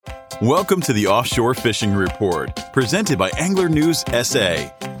Welcome to the Offshore Fishing Report, presented by Angler News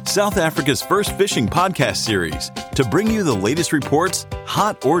SA, South Africa's first fishing podcast series to bring you the latest reports,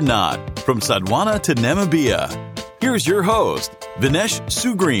 hot or not, from Sodwana to Namibia. Here's your host, Vinesh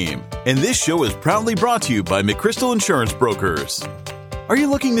Sugreem, and this show is proudly brought to you by McChrystal Insurance Brokers. Are you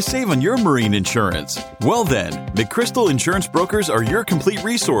looking to save on your marine insurance? Well then, McChrystal Insurance Brokers are your complete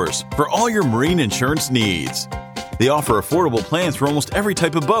resource for all your marine insurance needs. They offer affordable plans for almost every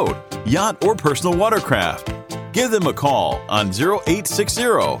type of boat, yacht, or personal watercraft. Give them a call on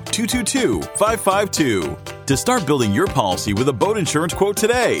 0860-222-552 to start building your policy with a boat insurance quote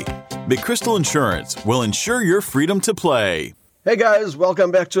today. McChrystal Insurance will ensure your freedom to play. Hey guys, welcome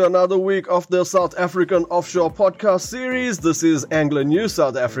back to another week of the South African Offshore podcast series. This is Angler News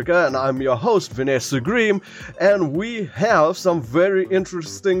South Africa and I'm your host Vinesh Sugreem, and we have some very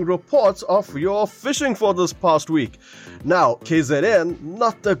interesting reports of your fishing for this past week. Now, KZN,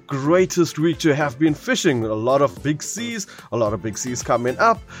 not the greatest week to have been fishing. A lot of big seas coming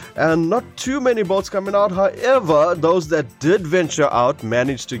up and not too many boats coming out. However, those that did venture out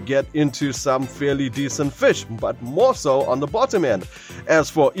managed to get into some fairly decent fish, but more so on the bottom end. As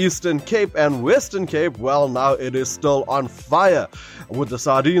for Eastern Cape and Western Cape, well, now it is still on fire. With the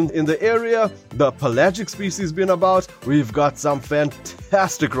sardine in the area, the pelagic species being about, we've got some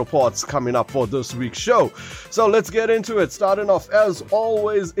fantastic reports coming up for this week's show. So let's get into it. Starting off as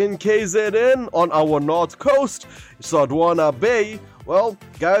always in KZN on our north coast, Sodwana Bay. Well,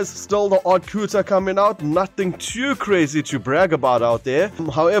 guys, still the odd kuta coming out. Nothing too crazy to brag about out there.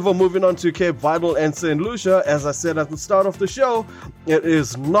 However, moving on to Cape Vidal and St. Lucia, as I said at the start of the show, it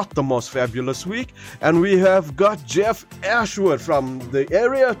is not the most fabulous week. And we have got Jeff Ashwood from the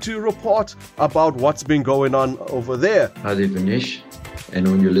area to report about what's been going on over there. Hi there, Vinesh, and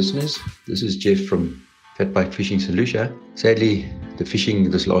all your listeners. This is Jeff from Fat Bite Fishing St. Lucia. Sadly, the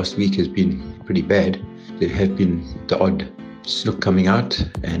fishing this last week has been pretty bad. There have been the odd snook coming out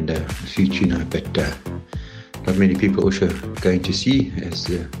and a few tuna, but not many people also going to sea as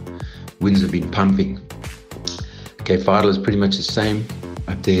the winds have been pumping. Cape Vidal is pretty much the same.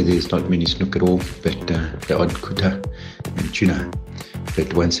 Up there's not many snook at all, but the odd kuta and tuna.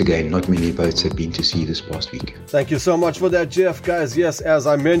 But once again, not many boats have been to sea this past week. Thank you so much for that, Jeff. Guys, yes, as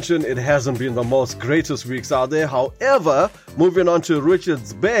I mentioned, it hasn't been the most greatest weeks out there. However, moving on to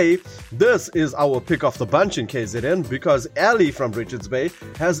Richards Bay, this is our pick of the bunch in KZN because Ali from Richards Bay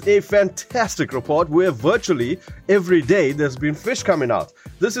has a fantastic report where virtually every day there's been fish coming out.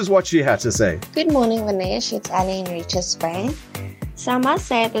 This is what she had to say. Good morning, Vinesh. It's Ali in Richards Bay. So I must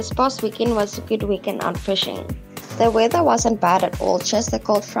say this past weekend was a good weekend out fishing. The weather wasn't bad at all, just the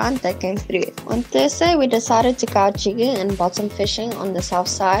cold front that came through. On Thursday, we decided to go out jigging and bottom fishing on the south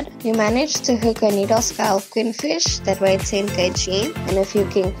side. We managed to hook a needle scale queenfish that weighed 10 kg and a few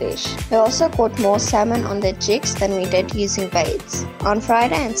kingfish. We also caught more salmon on the jigs than we did using baits. On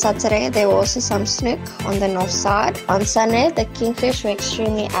Friday and Saturday, there were also some snook on the north side. On Sunday, the kingfish were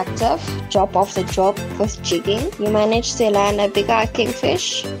extremely active, job off the job with jigging. We managed to land a bigger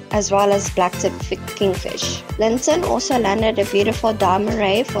kingfish as well as blacktip kingfish. Linton also landed a beautiful diamond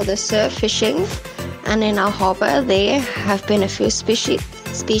ray for the surf fishing, and in our harbour there have been a few species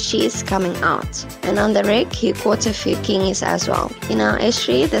coming out. And on the wreck he caught a few kingies as well. In our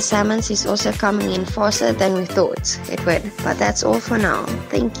estuary the salmons is also coming in faster than we thought it would. But that's all for now.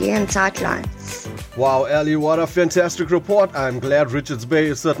 Thank you and tight lines. Wow, Ali, what a fantastic report. I'm glad Richards Bay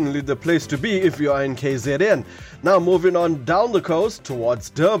is certainly the place to be if you are in KZN. Now moving on down the coast towards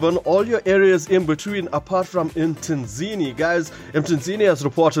Durban, all your areas in between apart from Mtunzini. Guys, Mtunzini has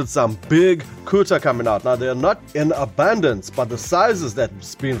reported some big kuta coming out. Now they're not in abundance, but the sizes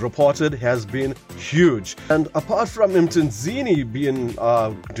that's been reported has been huge. And apart from Mtunzini being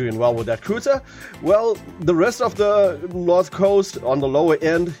doing well with that kuta, well, the rest of the north coast on the lower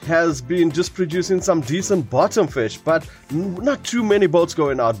end has been just producing some decent bottom fish, but not too many boats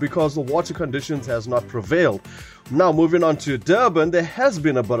going out because the water conditions has not prevailed. Now moving on to Durban, there has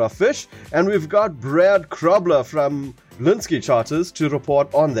been a bit of fish, and we've got Brad Krobler from Linsky Charters to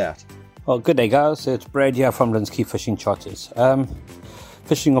report on that. Well, good day guys, it's Brad here from Linsky Fishing Charters.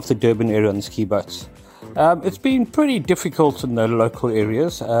 Fishing off the Durban area on the ski boats. It's been pretty difficult in the local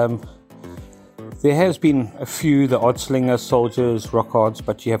areas. There has been a few, the odd slingers, soldiers, rockhards,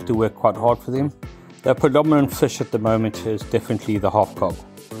 but you have to work quite hard for them. The predominant fish at the moment is definitely the half cob.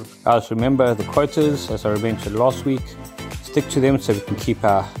 Guys, remember the quotas, as I mentioned last week. Stick to them so we can keep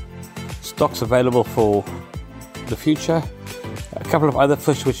our stocks available for the future. A couple of other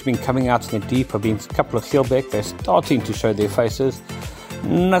fish which have been coming out in the deep have been a couple of keelback. They're starting to show their faces.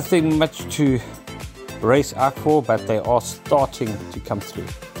 Nothing much to race out for, but they are starting to come through.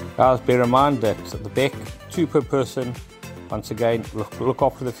 Bear in mind that the Beck, 2 per person. Once again, look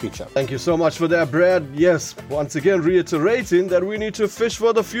after the future. Thank you so much for that, Brad. Yes, once again reiterating that we need to fish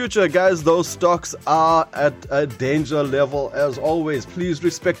for the future, guys. Those stocks are at a danger level as always. Please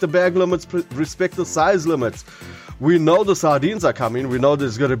respect the bag limits, respect the size limits. We know the sardines are coming. We know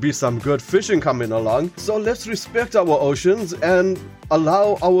there's going to be some good fishing coming along. So let's respect our oceans and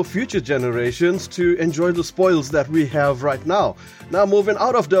allow our future generations to enjoy the spoils that we have right now. Now, moving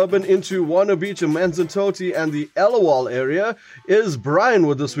out of Durban into Warner Beach and Manzantoti and the Elawal area is Brian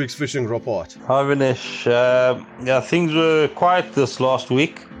with this week's fishing report. Hi, Vinesh. Things were quiet this last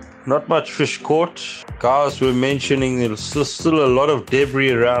week. Not much fish caught. Guys were mentioning there's still a lot of debris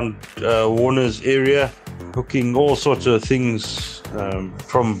around Warner's area, hooking all sorts of things,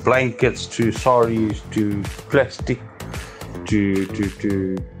 from blankets to saris to plastic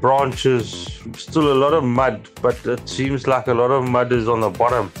to branches. Still a lot of mud, but it seems like a lot of mud is on the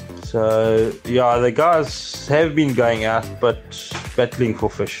bottom. So yeah, the guys have been going out but battling for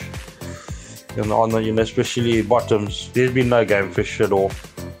fish. And on the, especially bottoms, there's been no game fish at all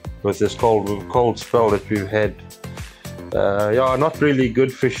with this cold spell that we've had. Not really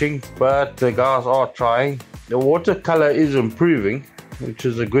good fishing, but the guys are trying. The watercolor is improving, which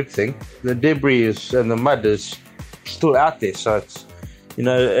is a good thing. The debris and the mud is still out there, so it's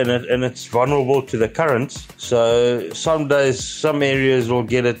and it's vulnerable to the currents. So some days, some areas will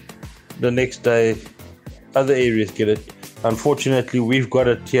get it. The next day, other areas get it. Unfortunately, we've got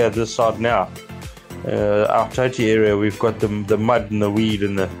it here this side now. Our Toti area, we've got the mud and the weed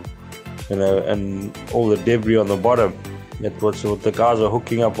and and all the debris on the bottom. That's what the guys are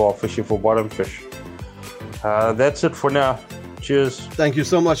hooking up while fishing for bottom fish. That's it for now. Cheers. Thank you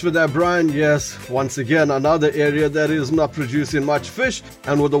so much for that, Brian. Yes, once again, another area that is not producing much fish,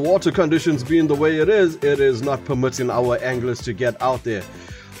 and with the water conditions being the way it is not permitting our anglers to get out there.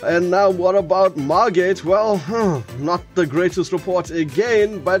 And now what about Margate? Well, not the greatest report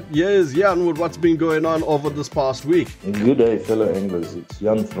again, but here's Jan with what's been going on over this past week. Good day, fellow anglers. It's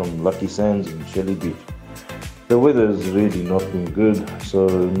Jan from Lucky Sands in Shelley Beach. The weather has really not been good, so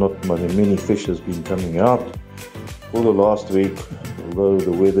not many fish has been coming out. For the last week, although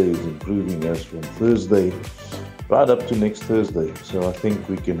the weather is improving as from Thursday, right up to next Thursday. So I think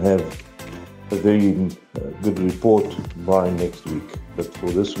we can have a very good report by next week. But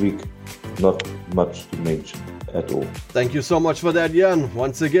for this week, not much to mention at all. Thank you so much for that, Jan.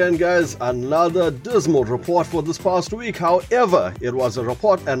 Once again, guys, another dismal report for this past week. However, it was a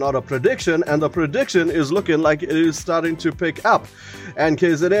report and not a prediction, and the prediction is looking like it is starting to pick up. And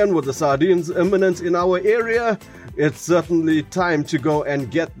KZN, with the sardines imminent in our area, it's certainly time to go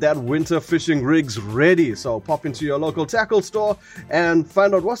and get that winter fishing rigs ready. So pop into your local tackle store and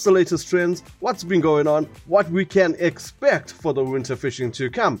find out what's the latest trends, what's been going on, what we can expect for the winter fishing to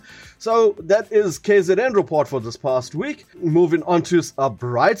come. So that is KZN report for this past week. Moving on to a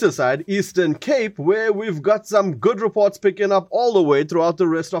brighter side, Eastern Cape, where we've got some good reports picking up all the way throughout the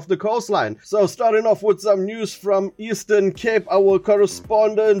rest of the coastline. So starting off with some news from Eastern Cape, our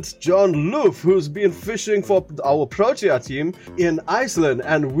correspondent John Loof, who's been fishing for our Protea team in Iceland,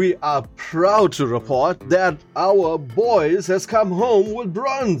 and we are proud to report that our boys has come home with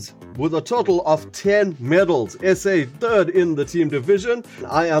bronze with a total of 10 medals. SA third in the team division.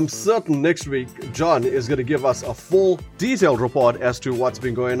 I am certain next week John is going to give us a full detailed report as to what's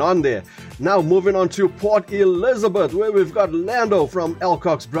been going on there. Now moving on to Port Elizabeth, where we've got Lando from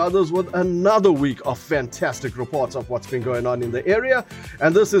Alcox Brothers with another week of fantastic reports of what's been going on in the area,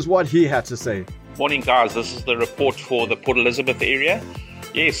 and this is what he had to say. Morning, guys. This is the report for the Port Elizabeth area.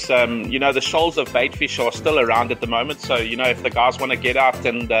 Yes, the shoals of baitfish are still around at the moment. So, if the guys want to get out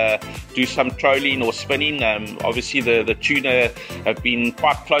and do some trolling or spinning, obviously the tuna have been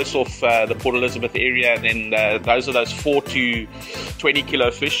quite close off the Port Elizabeth area. And then those 4 to 20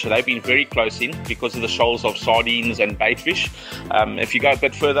 kilo fish, they've been very close in because of the shoals of sardines and baitfish. If you go a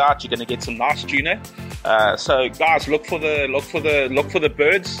bit further out, you're going to get some nice tuna. So, guys, look for the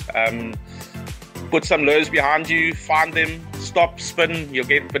birds. Put some lures behind you, find them, stop, spin, you'll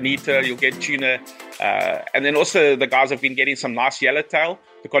get bonita, you'll get tuna. And then also the guys have been getting some nice yellowtail.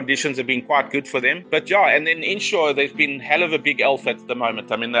 The conditions have been quite good for them. But yeah, and then inshore, there's been hell of a big alpha at the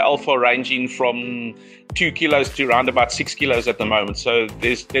moment. I mean, the alpha ranging from 2 kilos to around about 6 kilos at the moment. So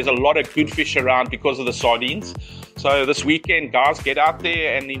there's a lot of good fish around because of the sardines. So this weekend, guys, get out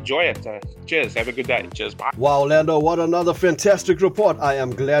there and enjoy it. Cheers. Have a good day. Cheers. Bye. Wow, Lando, what another fantastic report. I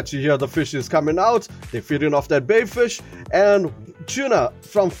am glad to hear the fish is coming out. They're feeding off that bay fish. And tuna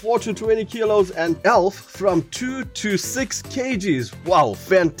from 4 to 20 kilos and elf from 2 to 6 kgs. Wow,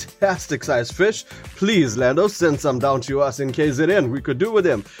 fantastic size fish. Please, Lando, send some down to us in KZN. We could do with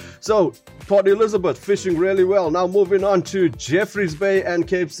them. So, Port Elizabeth fishing really well. Now moving on to Jeffreys Bay and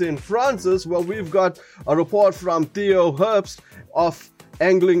Cape St. Francis. Well, we've got a report from Theo Herbst of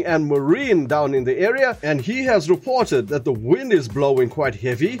Angling and Marine down in the area, and he has reported that the wind is blowing quite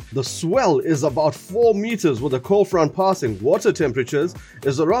heavy. The swell is about 4 meters with a cold front passing. Water temperatures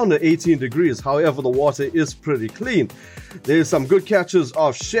is around 18 degrees. However, the water is pretty clean. There's some good catches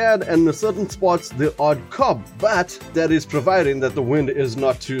of shad and in certain spots the odd cob, but that is providing that the wind is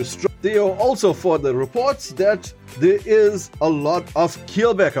not too strong. Theo also further reports that there is a lot of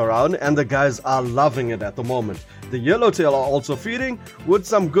keelback around and the guys are loving it at the moment. The yellowtail are also feeding with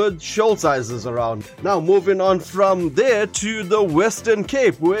some good shoal sizes around. Now moving on from there to the Western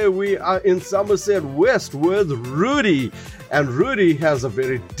Cape, where we are in Somerset West with Rudy. And Rudy has a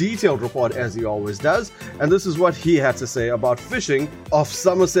very detailed report, as he always does, and this is what he had to say about fishing off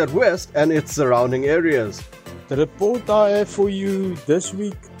Somerset West and its surrounding areas. The report I have for you this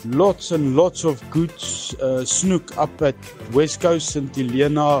week, lots and lots of good snook up at West Coast St.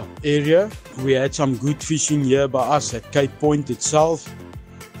 Helena area. We had some good fishing here by us at Cape Point itself.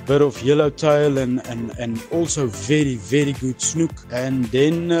 Bit of yellowtail and also very, very good snook. And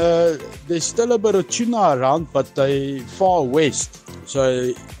then there's still a bit of tuna around, but they far west.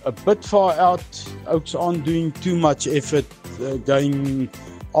 So a bit far out, oaks aren't doing too much effort going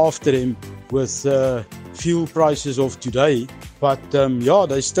after them with fuel prices of today, but yeah,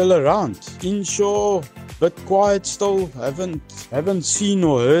 they're still around. Inshore, bit quiet still. Haven't seen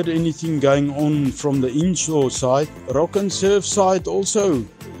or heard anything going on from the inshore side. Rock and surf side also,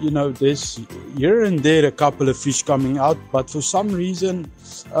 you know, there's here and there a couple of fish coming out, but for some reason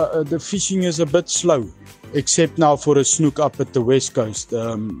the fishing is a bit slow. Except now for a snook up at the west coast,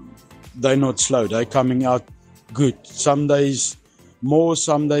 they're not slow. They're coming out good. Some days more,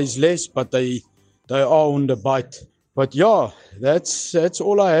 some days less, but they are on the bite. But yeah, that's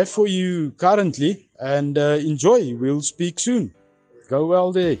all I have for you currently. And enjoy. We'll speak soon. Go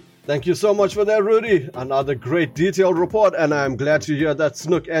well there. Thank you so much for that, Rudy. Another great detailed report, and I'm glad to hear that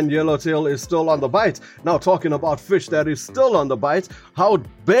snook and yellowtail is still on the bite. Now, talking about fish that is still on the bite, Hout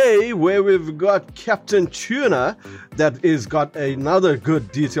Bay, where we've got Captain Tuna, that is got another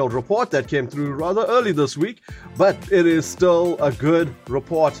good detailed report that came through rather early this week, but it is still a good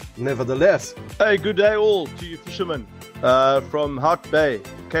report nevertheless. Hey, good day all to you fishermen from Hout Bay,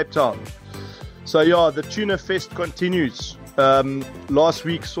 Cape Town. So yeah, the Tuna Fest continues. Last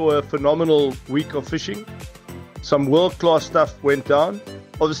week saw a phenomenal week of fishing. Some world-class stuff went down.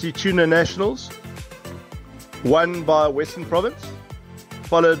 Obviously Tuna Nationals, won by Western Province,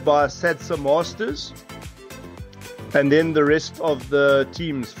 followed by SADSA Masters, and then the rest of the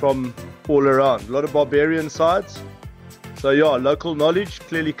teams from all around. A lot of barbarian sides. So yeah, local knowledge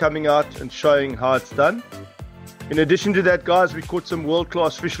clearly coming out and showing how it's done. In addition to that, guys, we caught some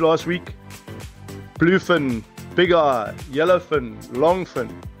world-class fish last week. Bluefin, big eye, yellowfin, longfin.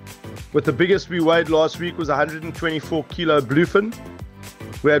 With the biggest we weighed last week was 124 kilo bluefin.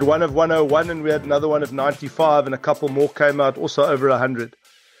 We had one of 101 and we had another one of 95, and a couple more came out also over 100.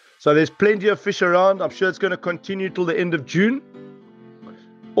 So there's plenty of fish around. I'm sure it's going to continue till the end of June.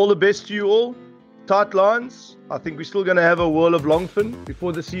 All the best to you all. Tight lines. I think we're still going to have a whirl of longfin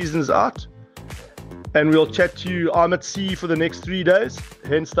before the season's out. And we'll chat to you. I'm at sea for the next 3 days,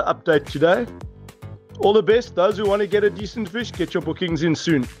 hence the update today. All the best. Those who want to get a decent fish, get your bookings in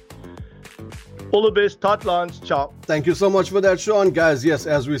soon. All the best. Tight lines. Ciao. Thank you so much for that, Sean. Guys, yes,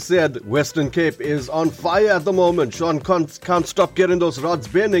 as we said, Western Cape is on fire at the moment. Sean can't stop getting those rods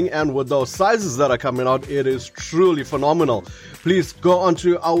bending, and with those sizes that are coming out, it is truly phenomenal. Please go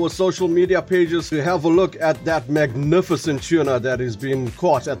onto our social media pages to have a look at that magnificent tuna that is being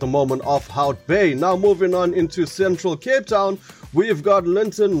caught at the moment off Hout Bay. Now moving on into central Cape Town, we've got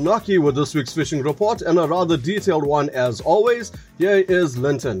Linton Nocky with this week's fishing report, and a rather detailed one as always. Here is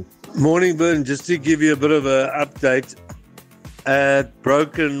Linton. Morning, Vern. Just to give you a bit of an update, at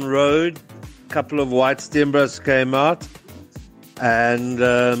Broken Road, a couple of white stembras came out, and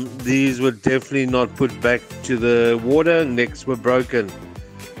these were definitely not put back to the water. Necks were broken.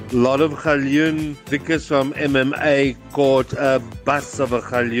 A lot of galjoen. Vickers from MMA caught a bus of a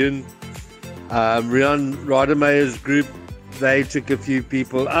galjoen. Rian Rademeyer's group, they took a few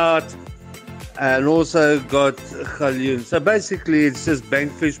people out and also got galjoen. So basically it's just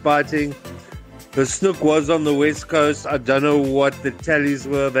bankfish biting. The snook was on the west coast. I don't know what the tallies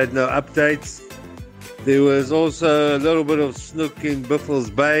were. I've had no updates. There was also a little bit of snook in Biffles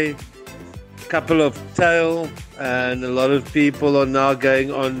Bay. couple of tail, and a lot of people are now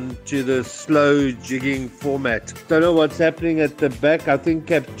going on to the slow jigging format. Don't know what's happening at the back. I think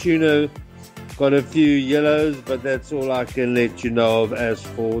Cappuccino got a few yellows, but that's all I can let you know of as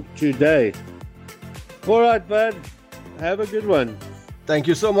for today. All right, bud. Have a good one. Thank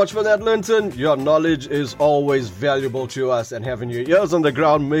you so much for that, Linton. Your knowledge is always valuable to us, and having your ears on the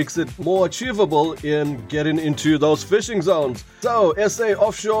ground makes it more achievable in getting into those fishing zones. So, SA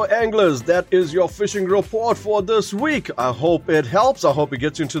Offshore Anglers, that is your fishing report for this week. I hope it helps. I hope it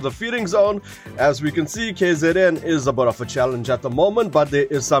gets you into the feeding zone. As we can see, KZN is a bit of a challenge at the moment, but there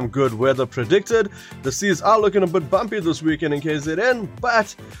is some good weather predicted. The seas are looking a bit bumpy this weekend in KZN,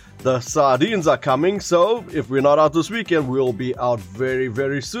 but the sardines are coming, so if we're not out this weekend, we'll be out very,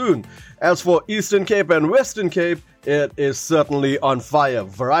 very soon. As for Eastern Cape and Western Cape, it is certainly on fire.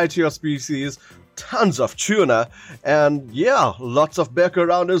 Variety of species, tons of tuna, and yeah, lots of beck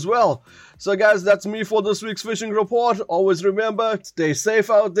around as well. So guys, that's me for this week's fishing report. Always remember, stay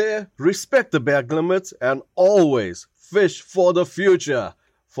safe out there, respect the bag limits, and always fish for the future.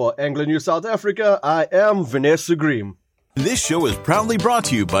 For Angler News South Africa, I am Vanessa Green. This show is proudly brought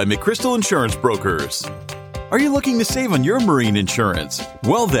to you by McChrystal Insurance Brokers. Are you looking to save on your marine insurance?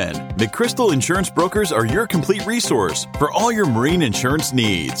 Well then, McChrystal Insurance Brokers are your complete resource for all your marine insurance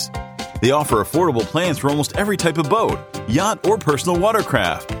needs. They offer affordable plans for almost every type of boat, yacht, or personal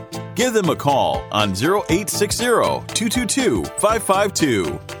watercraft. Give them a call on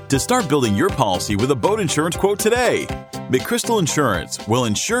 0860-222-552 to start building your policy with a boat insurance quote today. McChrystal Insurance will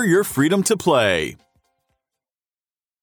ensure your freedom to play.